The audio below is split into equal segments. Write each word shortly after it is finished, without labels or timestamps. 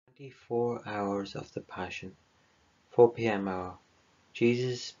24 hours of the Passion, 4 p.m. hour,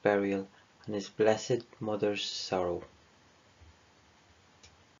 Jesus' burial and his blessed mother's sorrow.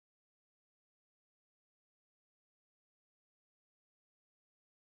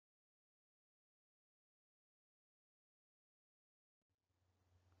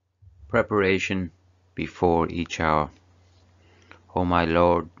 Preparation before each hour. O my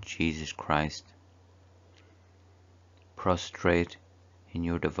Lord Jesus Christ, prostrate in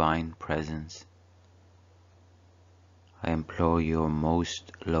your divine presence, I implore your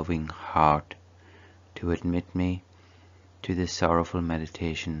most loving heart to admit me to the sorrowful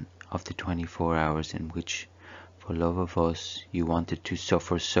meditation of the 24 hours in which, for love of us, you wanted to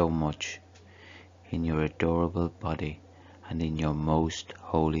suffer so much in your adorable body and in your most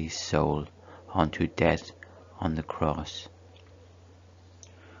holy soul unto death on the cross.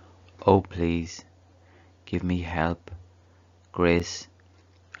 Oh, please give me help, grace,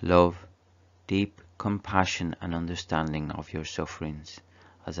 love, deep compassion and understanding of your sufferings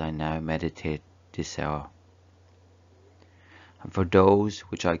as I now meditate this hour. And for those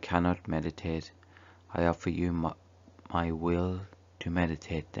which I cannot meditate, I offer you my will to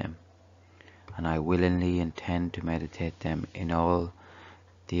meditate them, and I willingly intend to meditate them in all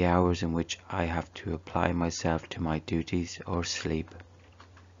the hours in which I have to apply myself to my duties or sleep.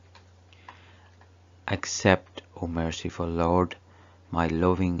 Accept, O merciful Lord, my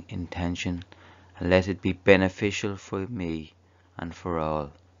loving intention, and let it be beneficial for me and for all,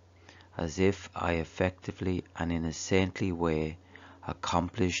 as if I effectively and in a saintly way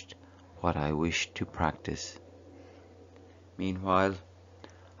accomplished what I wish to practice. Meanwhile,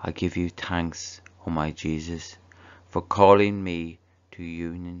 I give you thanks, O my Jesus, for calling me to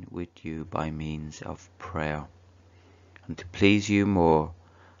union with you by means of prayer. And to please you more,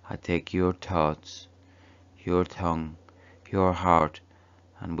 I take your thoughts, your tongue, your heart,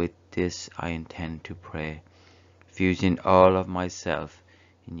 and with this I intend to pray, fusing all of myself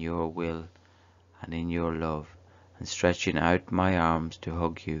in your will and in your love, and stretching out my arms to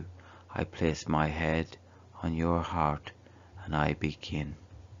hug you, I place my head on your heart, and I begin.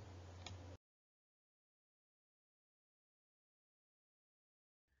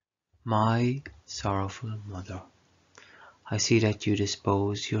 My sorrowful mother, I see that you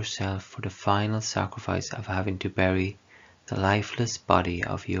dispose yourself for the final sacrifice of having to bury the lifeless body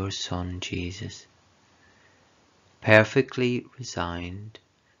of your Son Jesus. Perfectly resigned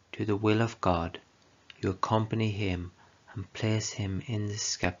to the will of God, you accompany him and place him in the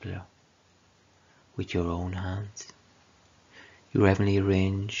sepulchre with your own hands. You reverently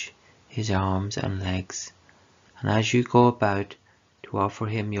arrange his arms and legs, and as you go about to offer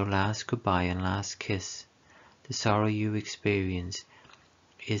him your last goodbye and last kiss, the sorrow you experience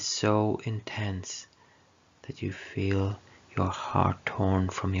is so intense that you feel your heart torn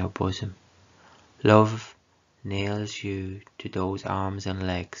from your bosom. Love nails you to those arms and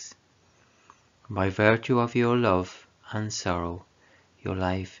legs. By virtue of your love and sorrow, your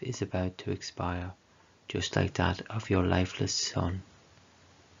life is about to expire, just like that of your lifeless son.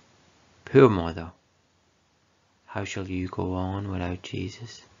 Poor mother, how shall you go on without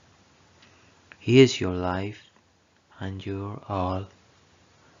Jesus? He is your life and your all,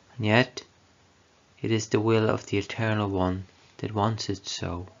 and yet it is the will of the Eternal One that wants it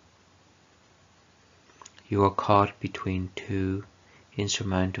so. You are caught between two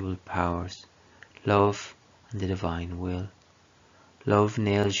insurmountable powers, love and the divine will. Love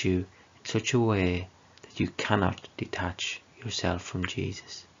nails you in such a way that you cannot detach yourself from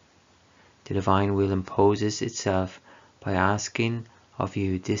Jesus. The divine will imposes itself by asking of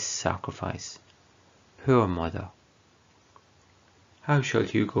you this sacrifice. Poor mother, how shall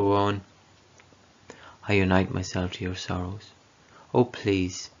you go on? I unite myself to your sorrows. Oh,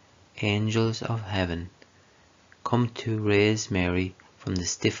 please, angels of heaven, come to raise Mary from the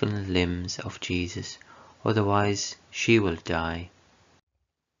stiffened limbs of Jesus, otherwise she will die.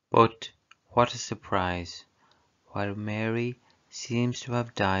 But what a surprise! While Mary seems to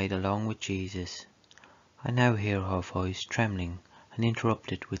have died along with Jesus, I now hear her voice trembling and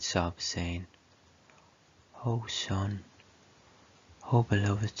interrupted with sobs, saying, "O Son, O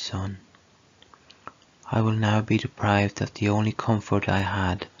beloved Son, I will now be deprived of the only comfort I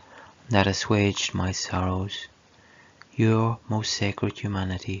had, and that assuaged my sorrows, your most sacred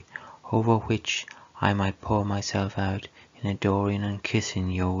humanity, over which I might pour myself out in adoring and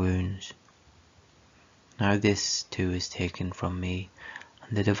kissing your wounds. Now this too is taken from me,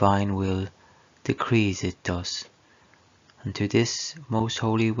 and the divine will decrees it thus, and to this most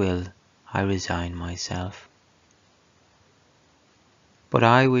holy will I resign myself. But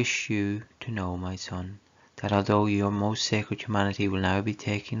I wish you to know, my son, that although your most sacred humanity will now be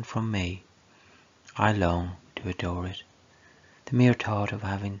taken from me, I long to adore it. The mere thought of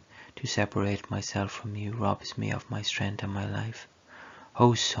having to separate myself from you robs me of my strength and my life.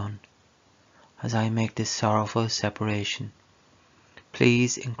 O Son, as I make this sorrowful separation,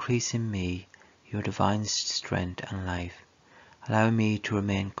 please increase in me your divine strength and life. Allow me to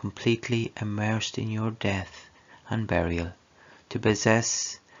remain completely immersed in your death and burial, to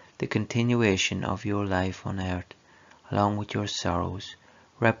possess the continuation of your life on earth, along with your sorrows,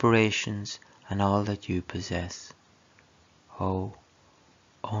 reparations, and all that you possess. Oh,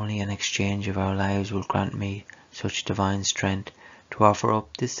 only an exchange of our lives will grant me such divine strength to offer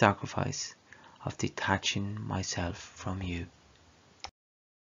up this sacrifice of detaching myself from you.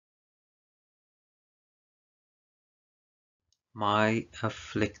 My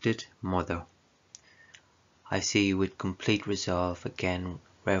afflicted mother, I see you with complete resolve again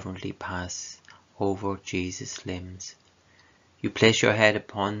reverently pass over Jesus' limbs. You place your head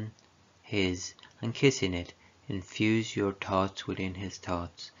upon his, and kissing it, infuse your thoughts within his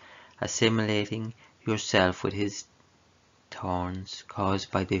thoughts, assimilating yourself with his thorns caused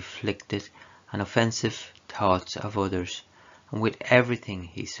by the afflicted and offensive thoughts of others, and with everything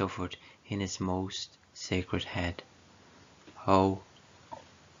he suffered in his most sacred head. Oh,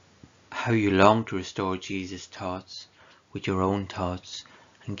 how you long to restore Jesus' thoughts with your own thoughts,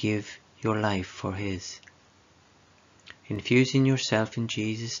 and give your life for his. Infusing yourself in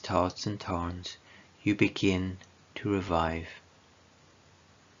Jesus' thoughts and thorns, you begin to revive.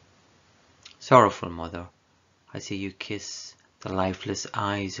 Sorrowful mother, I see you kiss the lifeless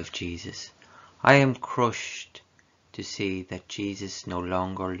eyes of Jesus. I am crushed to see that Jesus no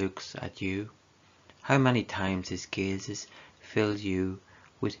longer looks at you. How many times his gazes filled you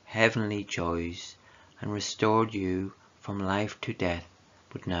with heavenly joys and restored you from life to death,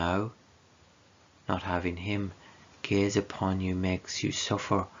 but now, not having him gaze upon you makes you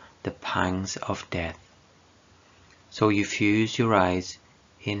suffer the pangs of death. So you fuse your eyes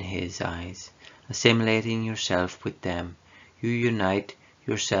in his eyes, assimilating yourself with them. You unite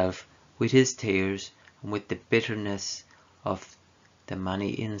yourself with his tears and with the bitterness of the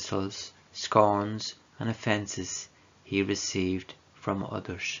many insults, scorns, and offences he received from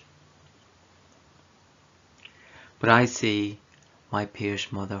others. But I see, my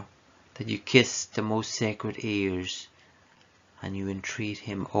pierced mother, that you kiss the most sacred ears, and you entreat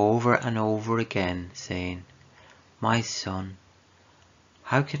him over and over again, saying, My son,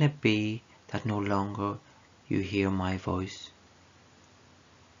 how can it be that no longer you hear my voice?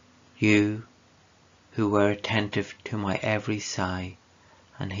 You, who were attentive to my every sigh,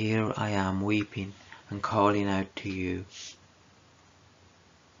 and here I am weeping and calling out to you.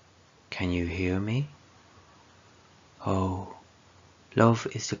 Can you hear me? Oh, love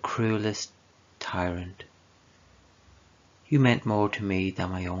is the cruelest tyrant. You meant more to me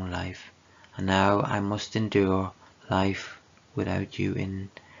than my own life, and now I must endure life without you in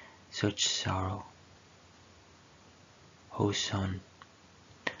such sorrow. O Son,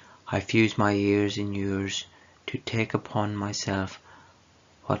 I fuse my ears in yours to take upon myself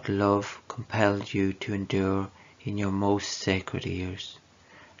what love compelled you to endure in your most sacred ears,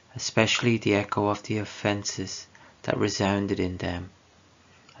 especially the echo of the offences that resounded in them,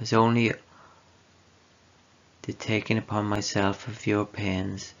 as only the taking upon myself of your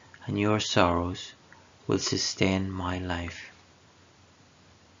pains and your sorrows will sustain my life.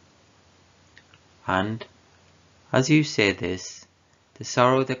 And, as you say this, the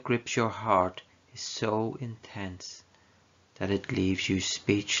sorrow that grips your heart is so intense that it leaves you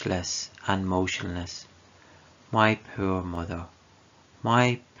speechless and motionless. My poor mother,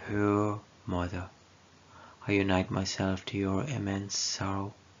 my poor mother, I unite myself to your immense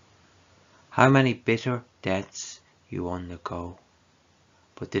sorrow. How many bitter deaths you undergo,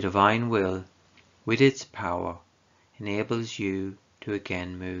 but the divine will, with its power, enables you to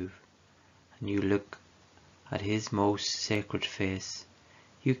again move, and you look at his most sacred face,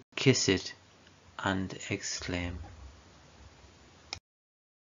 you kiss it and exclaim,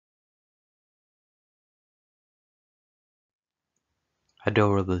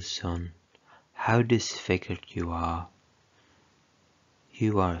 Adorable Son, how disfigured you are!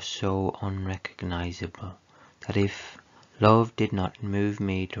 You are so unrecognizable that if love did not move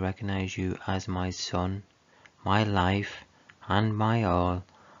me to recognize you as my son, my life, and my all,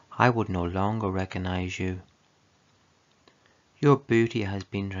 I would no longer recognize you. Your beauty has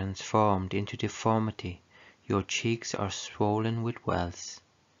been transformed into deformity, your cheeks are swollen with welts.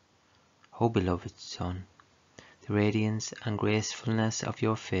 O beloved Son, the radiance and gracefulness of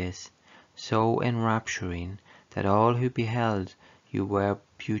your face, so enrapturing that all who beheld you were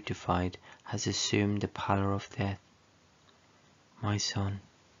beautified, has assumed the pallor of death. My son,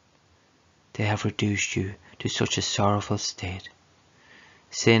 they have reduced you to such a sorrowful state.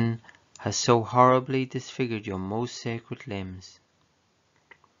 Sin has so horribly disfigured your most sacred limbs.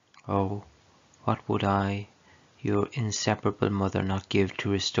 Oh, what would I, your inseparable mother, not give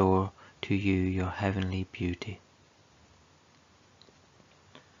to restore to you your heavenly beauty?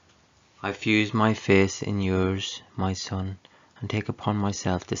 I fuse my face in yours, my son, and take upon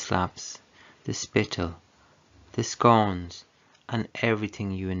myself the slaps, the spittle, the scorns, and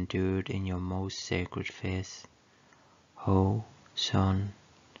everything you endured in your most sacred face. Oh, son,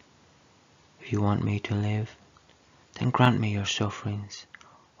 if you want me to live, then grant me your sufferings,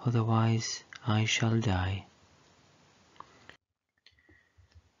 otherwise I shall die.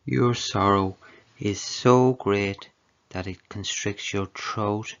 Your sorrow is so great that it constricts your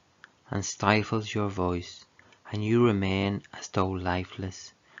throat and stifles your voice, and you remain as though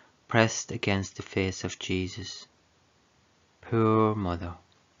lifeless, pressed against the face of Jesus. Poor mother,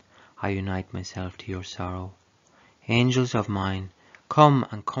 I unite myself to your sorrow. Angels of mine, come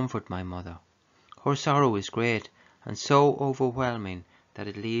and comfort my mother. Her sorrow is great and so overwhelming that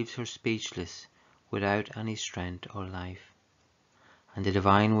it leaves her speechless, without any strength or life. And the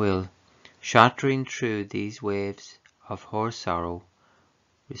divine will, shattering through these waves of her sorrow,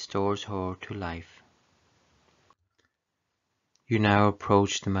 restores her to life. You now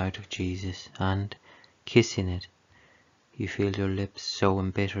approach the mouth of Jesus, and, kissing it, you feel your lips so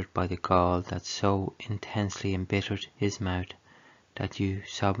embittered by the gall that so intensely embittered his mouth that you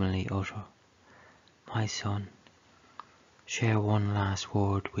sobbingly utter, "My son, share one last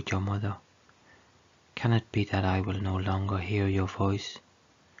word with your mother. Can it be that I will no longer hear your voice?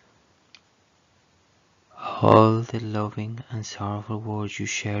 All the loving and sorrowful words you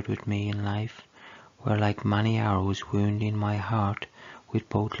shared with me in life were like many arrows wounding my heart with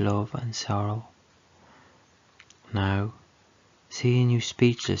both love and sorrow. Now, seeing you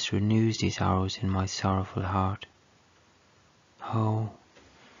speechless renews these arrows in my sorrowful heart. Oh,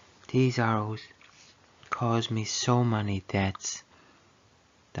 these arrows cause me so many deaths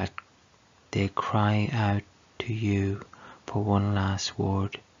that they cry out to you for one last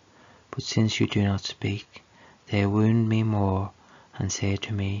word, but since you do not speak, they wound me more and say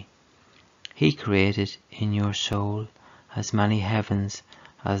to me, He created in your soul as many heavens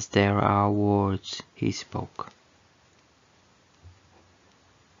as there are words he spoke."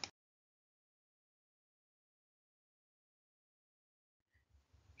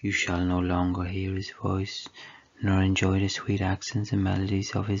 You shall no longer hear his voice, nor enjoy the sweet accents and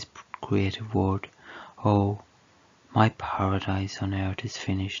melodies of his creative word. Oh, my paradise on earth is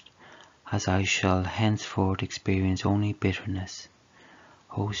finished, as I shall henceforth experience only bitterness.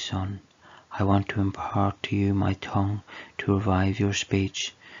 O son, I want to impart to you my tongue to revive your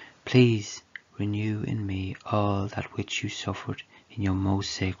speech. Please renew in me all that which you suffered in your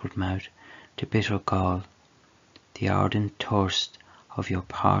most sacred mouth, the bitter gall, the ardent thirst of your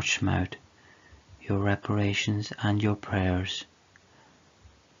parched mouth, your reparations and your prayers.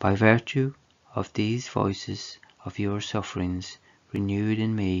 By virtue of these voices of your sufferings renewed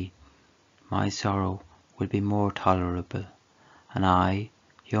in me, my sorrow will be more tolerable, and I,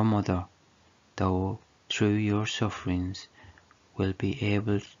 your mother, though through your sufferings, will be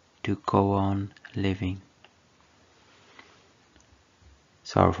able to go on living.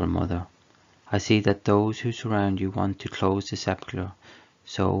 Sorrowful mother, I see that those who surround you want to close the sepulchre,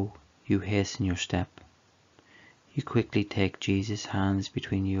 so you hasten your step. You quickly take Jesus' hands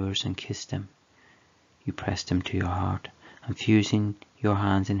between yours and kiss them. You press them to your heart, and fusing your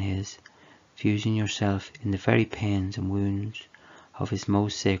hands in his, fusing yourself in the very pains and wounds of his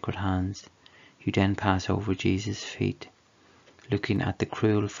most sacred hands, you then pass over Jesus' feet, looking at the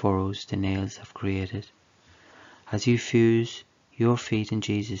cruel furrows the nails have created. As you fuse your feet in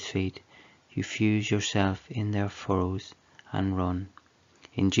Jesus' feet, you fuse yourself in their furrows and run,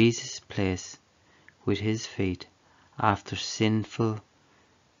 in Jesus' place, with his feet, after sinful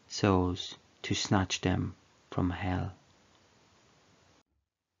souls, to snatch them from hell.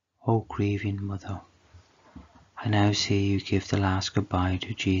 O grieving mother, I now see you give the last goodbye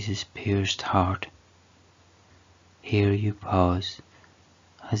to Jesus' pierced heart. Here you pause,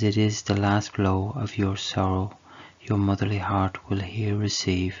 as it is the last blow of your sorrow your motherly heart will here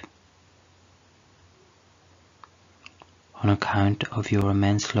receive. On account of your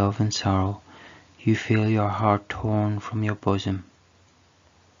immense love and sorrow, you feel your heart torn from your bosom.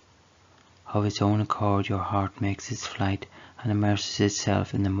 Of its own accord your heart makes its flight and immerses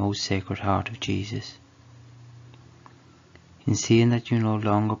itself in the most sacred heart of Jesus. In seeing that you no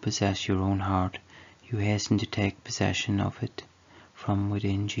longer possess your own heart, you hasten to take possession of it from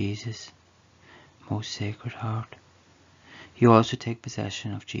within Jesus. most sacred heart. You also take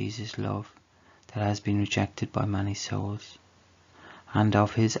possession of Jesus' love that has been rejected by many souls, and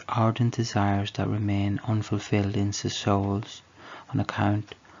of his ardent desires that remain unfulfilled in the souls on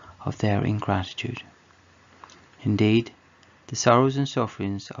account of their ingratitude. Indeed, the sorrows and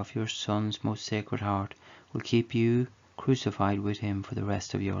sufferings of your Son's most sacred heart will keep you crucified with him for the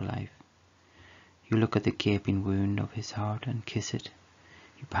rest of your life. You look at the gaping wound of his heart and kiss it.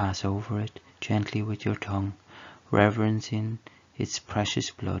 You pass over it gently with your tongue, reverencing its precious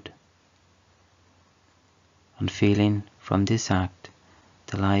blood, and feeling from this act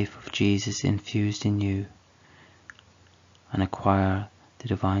the life of Jesus infused in you, and acquire the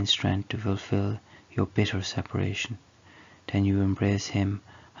divine strength to fulfill your bitter separation. Then you embrace him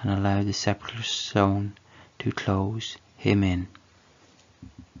and allow the sepulchral stone to close him in.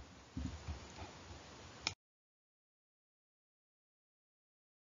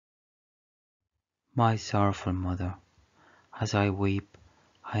 My sorrowful mother, as I weep,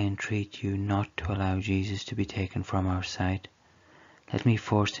 I entreat you not to allow Jesus to be taken from our sight. Let me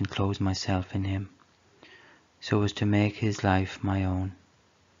first enclose myself in him, so as to make his life my own.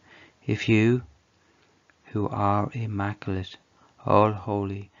 If you, who are immaculate, all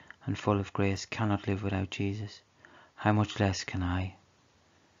holy, and full of grace, cannot live without Jesus, how much less can I,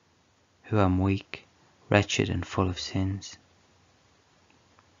 who am weak, wretched, and full of sins?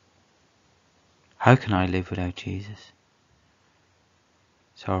 How can I live without Jesus?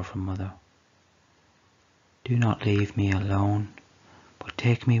 Sorrowful Mother, do not leave me alone, but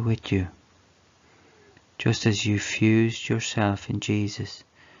take me with you. Just as you fused yourself in Jesus,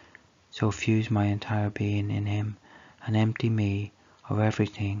 so fuse my entire being in him, and empty me of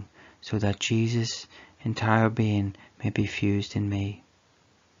everything, so that Jesus' entire being may be fused in me.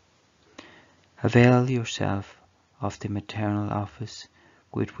 Avail yourself of the maternal office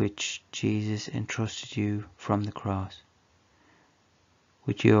with which Jesus entrusted you from the cross.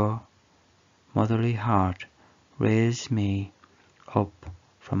 With your motherly heart, raise me up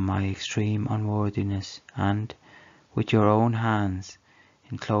from my extreme unworthiness, and, with your own hands,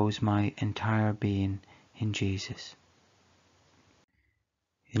 enclose my entire being in Jesus.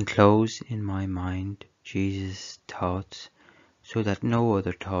 Enclose in my mind Jesus' thoughts, so that no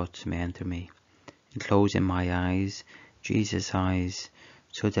other thoughts may enter me. Enclose in my eyes Jesus' eyes,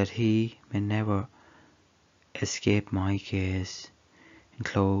 so that he may never escape my gaze.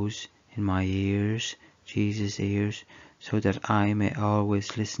 Enclose in my ears Jesus' ears, so that I may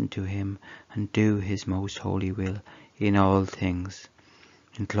always listen to him and do his most holy will in all things.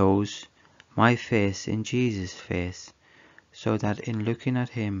 Enclose my face in Jesus' face, so that in looking at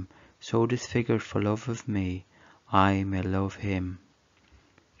him, so disfigured for love of me, I may love him.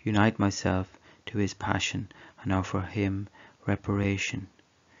 Unite myself to his passion and offer him reparation.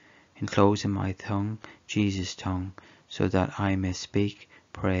 Enclose in my tongue Jesus' tongue, so that I may speak,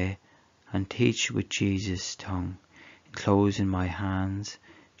 pray, and teach with Jesus' tongue. Enclose in my hands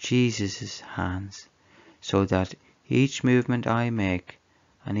Jesus' hands, so that each movement I make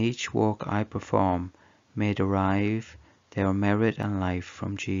and each work I perform may derive their merit and life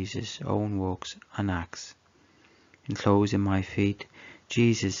from Jesus' own works and acts. Enclose in my feet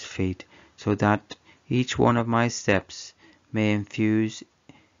Jesus' feet, so that each one of my steps may infuse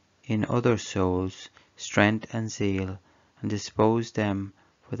in other souls strength and zeal, and dispose them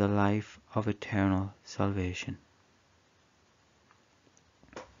for the life of eternal salvation.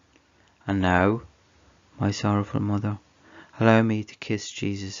 And now, my sorrowful mother, allow me to kiss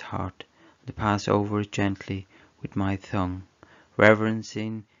Jesus' heart, and to pass over it gently with my tongue,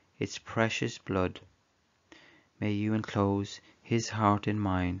 reverencing its precious blood. May you enclose his heart in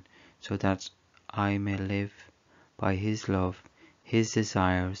mine, so that I may live by his love, his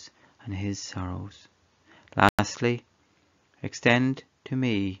desires, and his sorrows. Lastly, extend to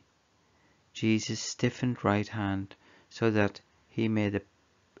me Jesus' stiffened right hand, so that he may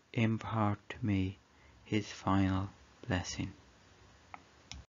impart to me his final blessing.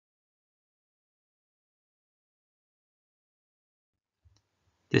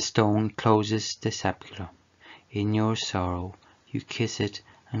 The stone closes the sepulchre. In your sorrow you kiss it,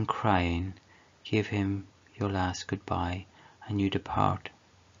 and crying, give him your last goodbye, and you depart.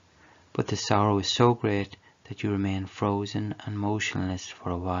 But the sorrow is so great that you remain frozen and motionless for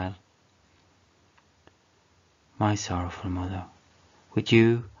a while. My sorrowful mother, with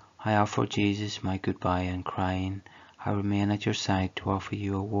you I offer Jesus my goodbye, and crying, I remain at your side to offer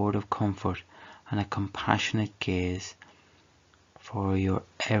you a word of comfort and a compassionate gaze for your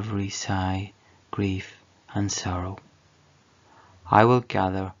every sigh, grief, and sorrow. I will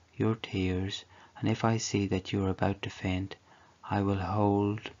gather your tears, and if I see that you are about to faint, I will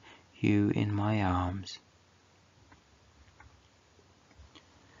hold you in my arms.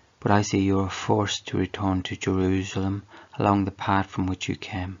 But I see you are forced to return to Jerusalem along the path from which you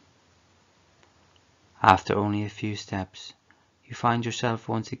came. After only a few steps, you find yourself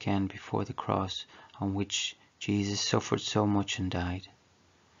once again before the cross on which Jesus suffered so much and died.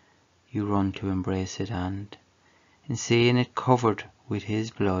 You run to embrace it, and, in seeing it covered with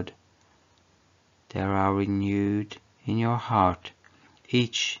his blood, there are renewed in your heart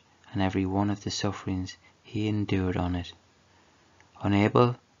each and every one of the sufferings he endured on it.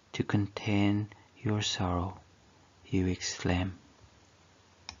 Unable to contain your sorrow, you exclaim,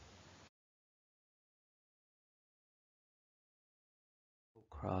 "O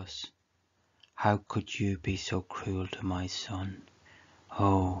cross, how could you be so cruel to my son?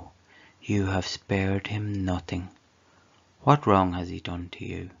 Oh, you have spared him nothing. What wrong has he done to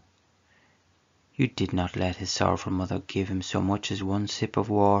you? You did not let his sorrowful mother give him so much as one sip of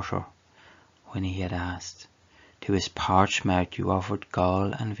water when he had asked. To his parched mouth you offered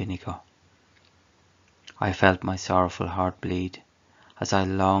gall and vinegar. I felt my sorrowful heart bleed, as I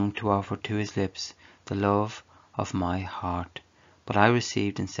longed to offer to his lips the love of my heart, but I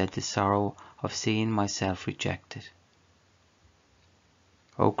received instead the sorrow of seeing myself rejected.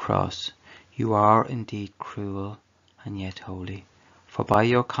 O cross, you are indeed cruel and yet holy, for by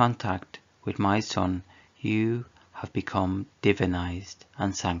your contact with my Son you have become divinized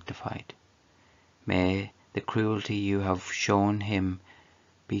and sanctified. May the cruelty you have shown him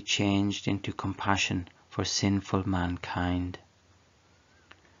be changed into compassion for sinful mankind.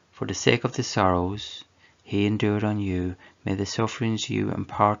 For the sake of the sorrows he endured on you, may the sufferings you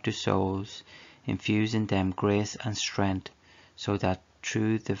impart to souls infuse in them grace and strength, so that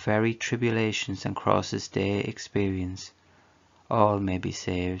through the very tribulations and crosses they experience, all may be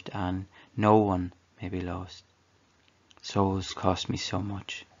saved and no one may be lost. Souls cost me so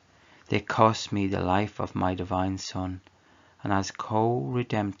much. They cost me the life of my divine Son, and as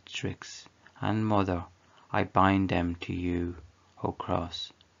co-redemptrix and mother I bind them to you, O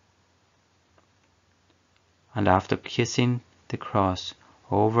cross. And after kissing the cross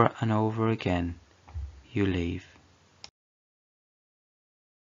over and over again, you leave.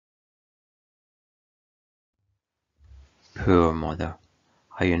 Poor mother,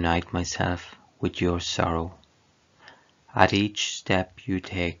 I unite myself with your sorrow. At each step you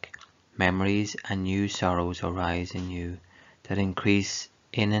take, memories and new sorrows arise in you that increase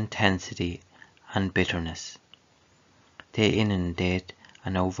in intensity and bitterness. They inundate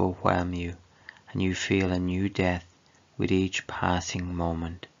and overwhelm you, and you feel a new death with each passing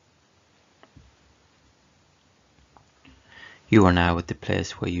moment. You are now at the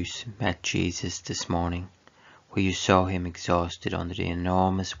place where you met Jesus this morning, where you saw him exhausted under the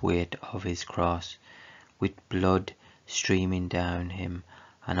enormous weight of his cross, with blood streaming down him,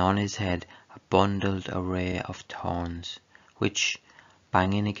 and on his head a bundled array of thorns, which,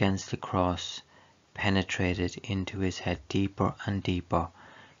 banging against the cross, penetrated into his head deeper and deeper,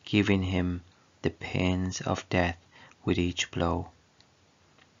 giving him the pains of death with each blow.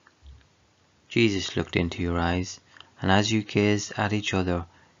 Jesus looked into your eyes, and as you gazed at each other,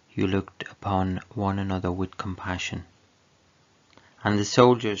 you looked upon one another with compassion. And the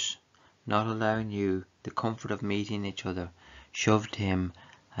soldiers, not allowing you the comfort of meeting each other, shoved him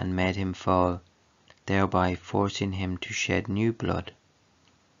and made him fall, thereby forcing him to shed new blood.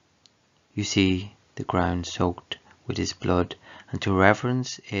 You see the ground soaked with his blood, and to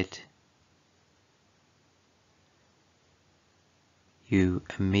reverence it, you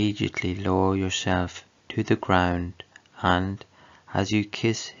immediately lower yourself to the ground, and, as you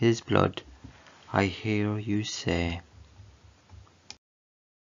kiss his blood, I hear you say,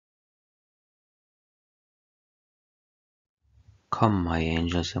 "Come, my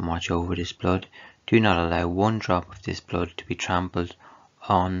angels, and watch over this blood. Do not allow one drop of this blood to be trampled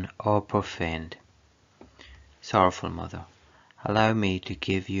on or profaned." Sorrowful mother, allow me to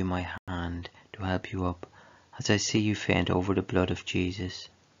give you my hand to help you up, as I see you faint over the blood of Jesus.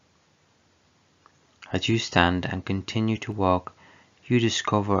 As you stand and continue to walk, you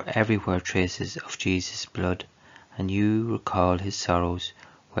discover everywhere traces of Jesus' blood, and you recall his sorrows,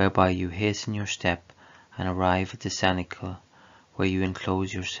 whereby you hasten your step and arrive at the cenacle where you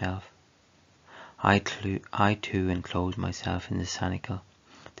enclose yourself. I too enclose myself in the cenacle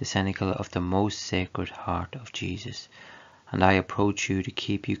of the most sacred heart of Jesus, and I approach you to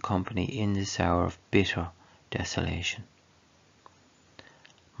keep you company in this hour of bitter desolation.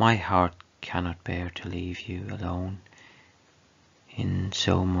 My heart cannot bear to leave you alone in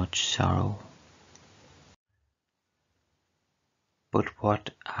so much sorrow. But what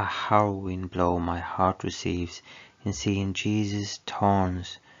a harrowing blow my heart receives in seeing Jesus'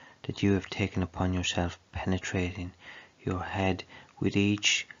 thorns that you have taken upon yourself, penetrating your head with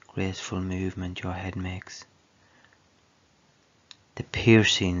each graceful movement your head makes. The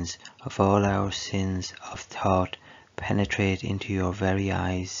piercings of all our sins of thought penetrate into your very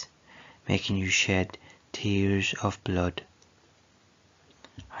eyes, making you shed tears of blood.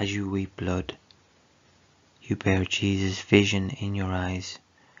 As you weep blood, you bear Jesus' vision in your eyes,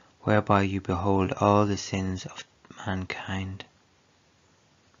 whereby you behold all the sins of mankind.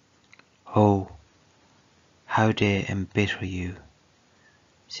 Oh, how they embitter you,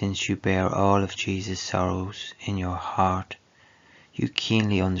 since you bear all of Jesus' sorrows in your heart. You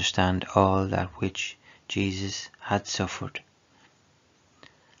keenly understand all that which Jesus had suffered,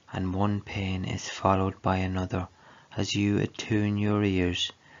 and one pain is followed by another as you attune your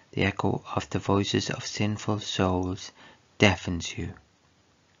ears. The echo of the voices of sinful souls deafens you.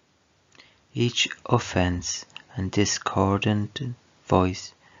 Each offense and discordant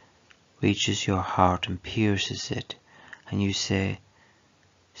voice reaches your heart and pierces it, and you say,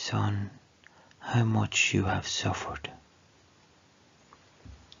 "Son, how much you have suffered."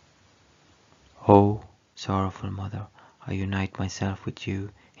 Oh, sorrowful mother, I unite myself with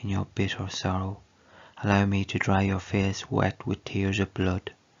you in your bitter sorrow. Allow me to dry your face wet with tears of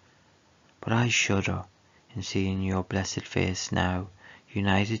blood. But I shudder in seeing your blessed face now,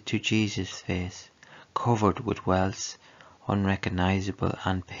 united to Jesus' face, covered with welts, unrecognizable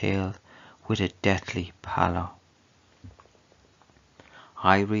and pale, with a deathly pallor.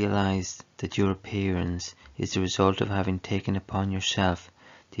 I realize that your appearance is the result of having taken upon yourself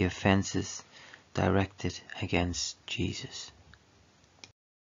the offenses directed against Jesus.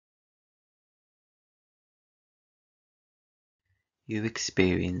 You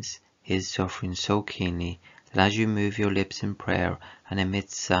experience his suffering so keenly that as you move your lips in prayer and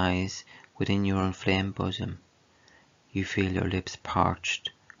emit sighs within your inflamed bosom, you feel your lips parched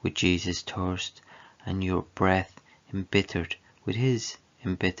with Jesus' thirst and your breath embittered with his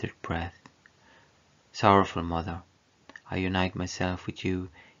embittered breath. Sorrowful mother, I unite myself with you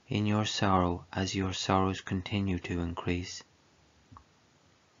in your sorrow as your sorrows continue to increase.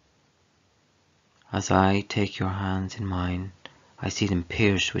 As I take your hands in mine, I see them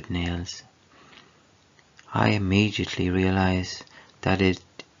pierced with nails. I immediately realize that it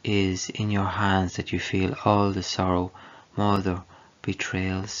is in your hands that you feel all the sorrow, murder,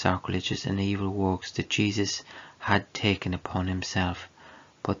 betrayal, sacrileges, and evil works that Jesus had taken upon himself,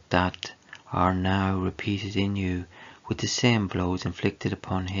 but that are now repeated in you with the same blows inflicted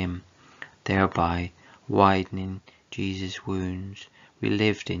upon him, thereby widening Jesus' wounds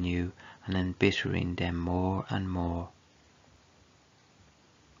relived in you and embittering them more and more.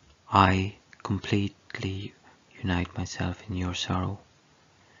 I completely unite myself in your sorrow.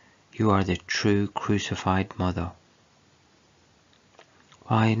 You are the true crucified mother.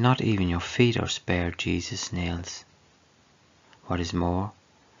 Why, not even your feet are spared Jesus' nails. What is more,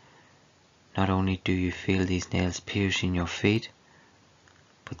 not only do you feel these nails piercing your feet,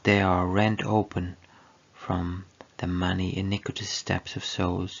 but they are rent open from the many iniquitous steps of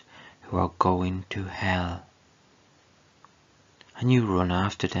souls who are going to hell. And you run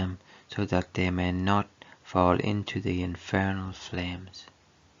after them so that they may not fall into the infernal flames.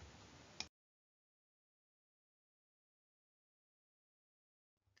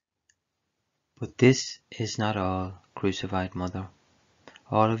 But this is not all, crucified mother.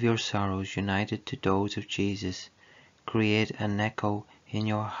 All of your sorrows united to those of Jesus create an echo in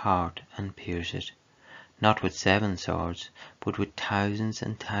your heart and pierce it, not with 7 swords, but with thousands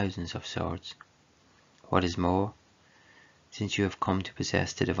and thousands of swords. What is more, since you have come to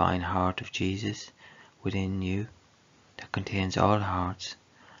possess the divine heart of Jesus within you, that contains all hearts,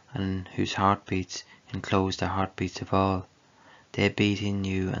 and whose heartbeats enclose the heartbeats of all, they beat in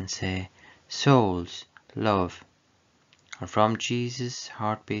you and say, "Souls, love." And from Jesus'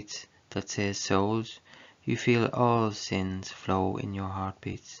 heartbeats that say souls, you feel all sins flow in your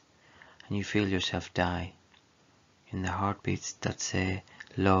heartbeats, and you feel yourself die. In the heartbeats that say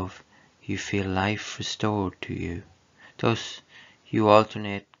love, you feel life restored to you. Thus, you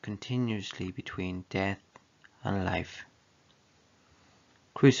alternate continuously between death and life.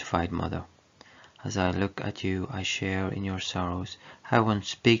 Crucified mother, as I look at you, I share in your sorrows. How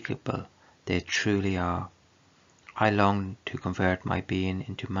unspeakable they truly are. I long to convert my being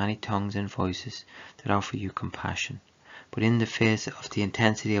into many tongues and voices that offer you compassion, but in the face of the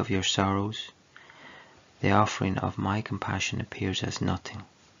intensity of your sorrows, the offering of my compassion appears as nothing.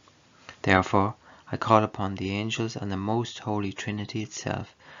 Therefore, I call upon the angels and the most holy Trinity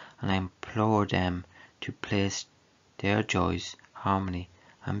itself, and I implore them to place their joys, harmony,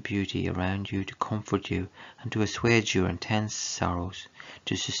 and beauty around you to comfort you and to assuage your intense sorrows,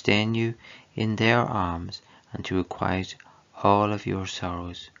 to sustain you in their arms and to requite all of your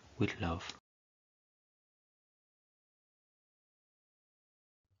sorrows with love.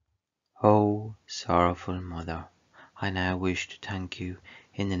 O sorrowful Mother, I now wish to thank you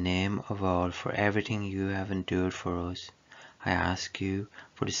in the name of all for everything you have endured for us. I ask you,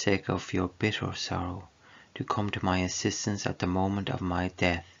 for the sake of your bitter sorrow, to come to my assistance at the moment of my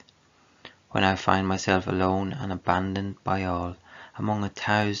death, when I find myself alone and abandoned by all, among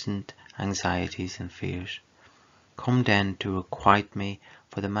 1,000 anxieties and fears. Come then to requite me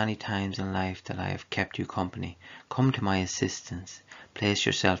for the many times in life that I have kept you company. Come to my assistance. Place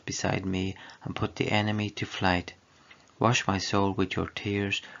yourself beside me and put the enemy to flight. Wash my soul with your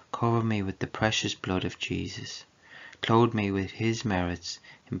tears. Cover me with the precious blood of Jesus. Clothe me with his merits.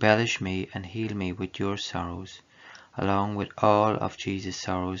 Embellish me and heal me with your sorrows, along with all of Jesus'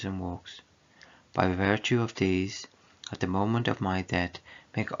 sorrows and works. By virtue of these, at the moment of my death,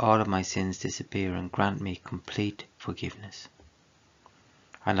 make all of my sins disappear and grant me complete forgiveness.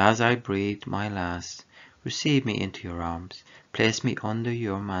 And as I breathe my last, receive me into your arms, place me under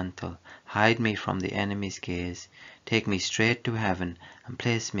your mantle, hide me from the enemy's gaze, take me straight to heaven, and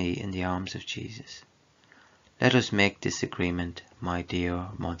place me in the arms of Jesus. Let us make this agreement, my dear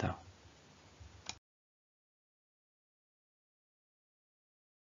Mother.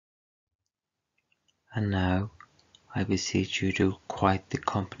 And now, I beseech you to quiet the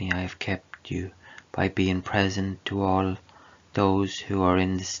company I have kept you by being present to all those who are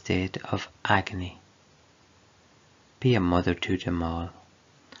in the state of agony. Be a mother to them all,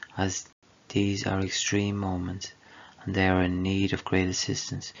 as these are extreme moments and they are in need of great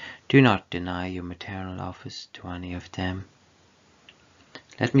assistance. Do not deny your maternal office to any of them.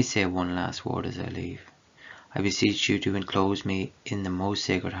 Let me say one last word as I leave. I beseech you to enclose me in the most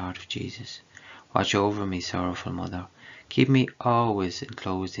sacred heart of Jesus. Watch over me, sorrowful Mother. Keep me always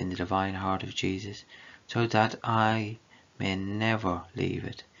enclosed in the divine heart of Jesus, so that I may never leave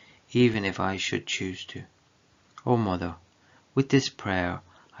it, even if I should choose to. O Mother, with this prayer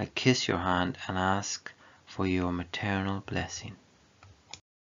I kiss your hand and ask for your maternal blessing.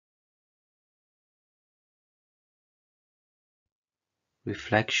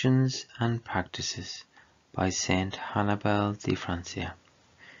 Reflections and Practices by Saint Hannibal de Francia.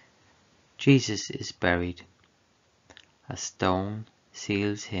 Jesus is buried. A stone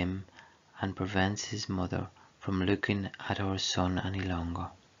seals him and prevents his mother from looking at her son any longer.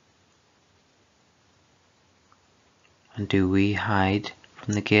 And do we hide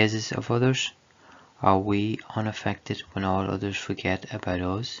from the gazes of others? Are we unaffected when all others forget about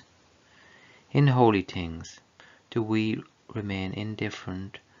us? In holy things, do we remain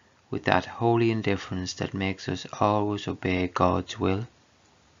indifferent with that holy indifference that makes us always obey God's will?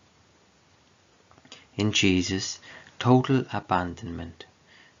 In Jesus' total abandonment,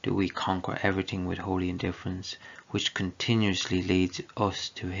 do we conquer everything with holy indifference, which continuously leads us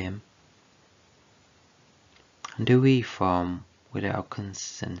to him? And do we form with our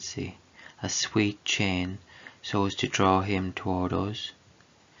constancy a sweet chain so as to draw him toward us?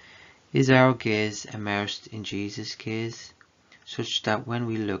 Is our gaze immersed in Jesus' gaze, such that when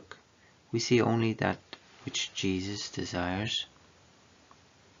we look, we see only that which Jesus desires?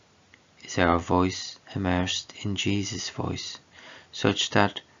 Is our voice immersed in Jesus' voice, such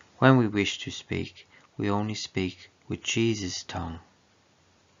that when we wish to speak, we only speak with Jesus' tongue?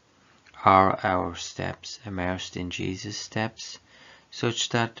 Are our steps immersed in Jesus' steps, such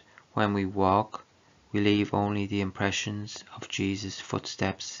that when we walk, we leave only the impressions of Jesus'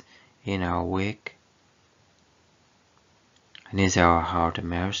 footsteps in our wake? And is our heart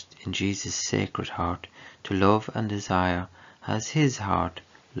immersed in Jesus' sacred heart, to love and desire as his heart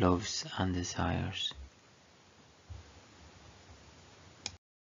loves and desires?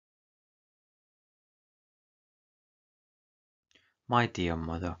 My dear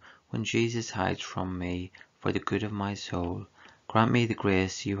Mother, when Jesus hides from me for the good of my soul, grant me the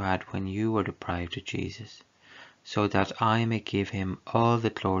grace you had when you were deprived of Jesus, so that I may give him all the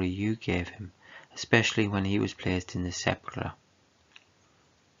glory you gave him, especially when he was placed in the sepulchre.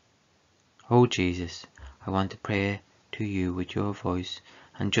 O Jesus, I want to pray to you with your voice,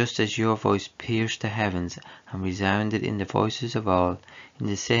 and just as your voice pierced the heavens and resounded in the voices of all, in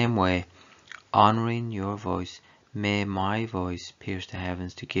the same way, honouring your voice, may my voice pierce the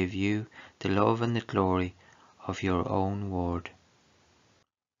heavens to give you the love and the glory of your own word.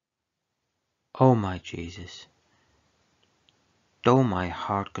 O my Jesus, though my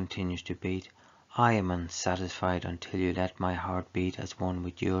heart continues to beat, I am unsatisfied until you let my heart beat as one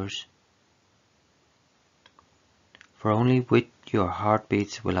with yours. For only with your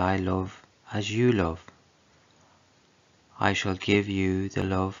heartbeats will I love as you love. I shall give you the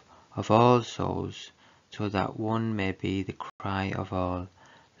love of all souls, so that one may be the cry of all,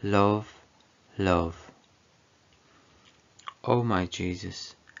 love, love. O my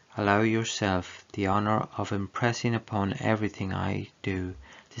Jesus, allow yourself the honour of impressing upon everything I do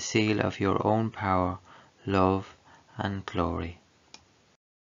the seal of your own power, love, and glory.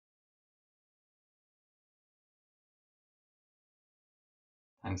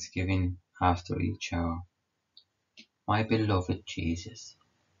 Thanksgiving after each hour. My beloved Jesus,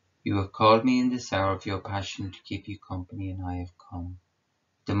 you have called me in this hour of your passion to keep you company, and I have come.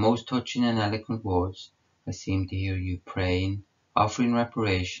 The most touching and eloquent words, I seem to hear you praying, offering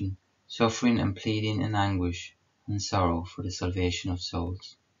reparation, suffering and pleading in anguish and sorrow for the salvation of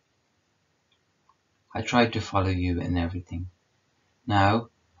souls. I tried to follow you in everything. Now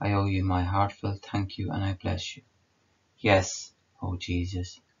I owe you my heartfelt thank you, and I bless you. Yes, O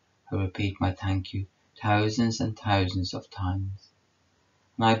Jesus, I repeat my thank you thousands and thousands of times.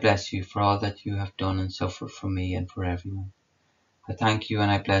 And I bless you for all that you have done and suffered for me and for everyone. I thank you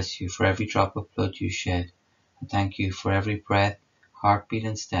and I bless you for every drop of blood you shed. I thank you for every breath, heartbeat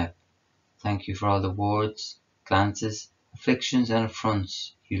and step. Thank you for all the words, glances, afflictions and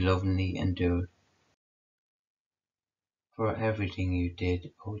affronts you lovingly endured. For everything you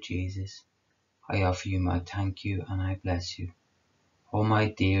did, O Jesus, I offer you my thank you and I bless you. O my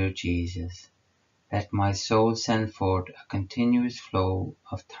dear Jesus, let my soul send forth a continuous flow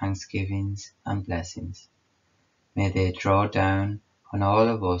of thanksgivings and blessings. May they draw down on all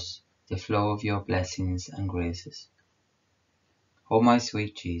of us the flow of your blessings and graces. O my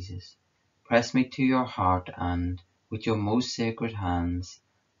sweet Jesus, press me to your heart and, with your most sacred hands,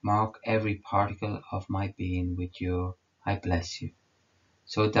 mark every particle of my being with your I bless you,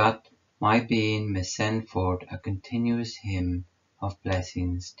 so that my being may send forth a continuous hymn of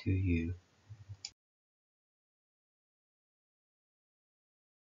blessings to you.